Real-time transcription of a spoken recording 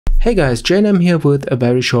Hey guys, Jayanam here with a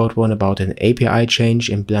very short one about an API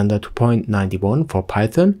change in Blender 2.91 for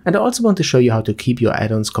Python, and I also want to show you how to keep your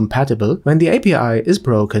add-ons compatible when the API is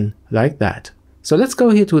broken like that. So let's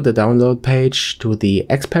go here to the download page, to the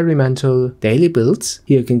experimental daily builds.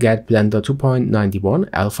 Here you can get Blender 2.91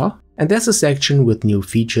 alpha, and there's a section with new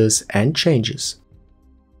features and changes.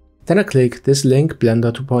 Then I click this link,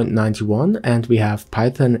 Blender 2.91, and we have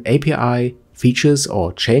Python API features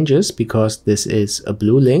or changes, because this is a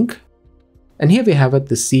blue link. And here we have it,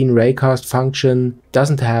 the scene.raycast function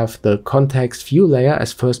doesn't have the context view layer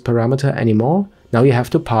as first parameter anymore. Now you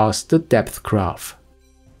have to pass the depth graph.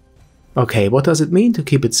 Okay, what does it mean? To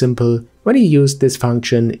keep it simple, when you use this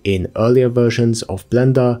function in earlier versions of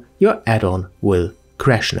Blender, your add-on will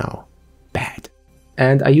crash now. Bad.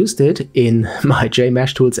 And I used it in my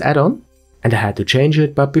JMeshTools add-on, and I had to change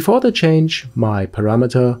it, but before the change, my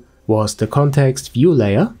parameter was the context view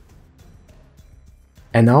layer.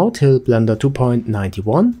 And now till Blender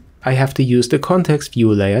 2.91, I have to use the context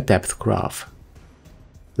view layer depth graph.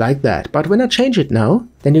 Like that. But when I change it now,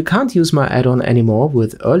 then you can't use my add-on anymore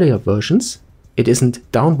with earlier versions. It isn't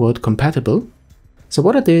downward compatible. So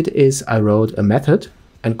what I did is I wrote a method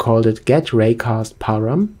and called it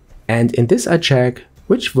getRaycastParam. And in this I check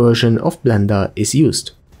which version of Blender is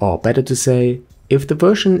used. Or better to say, if the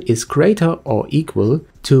version is greater or equal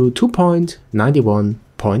to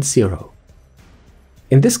 2.91.0.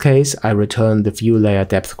 In this case, I return the view layer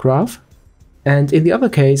depth graph, and in the other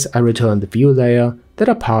case, I return the view layer that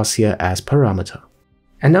I pass here as parameter.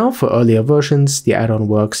 And now for earlier versions, the add-on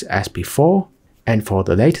works as before, and for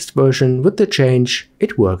the latest version with the change,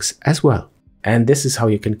 it works as well. And this is how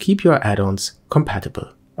you can keep your add-ons compatible.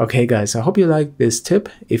 Okay guys, I hope you liked this tip.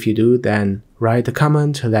 If you do, then write a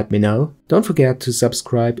comment to let me know. Don't forget to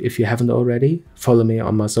subscribe if you haven't already. Follow me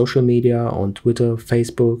on my social media on Twitter,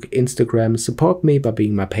 Facebook, Instagram. Support me by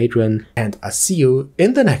being my patron, and I'll see you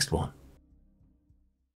in the next one.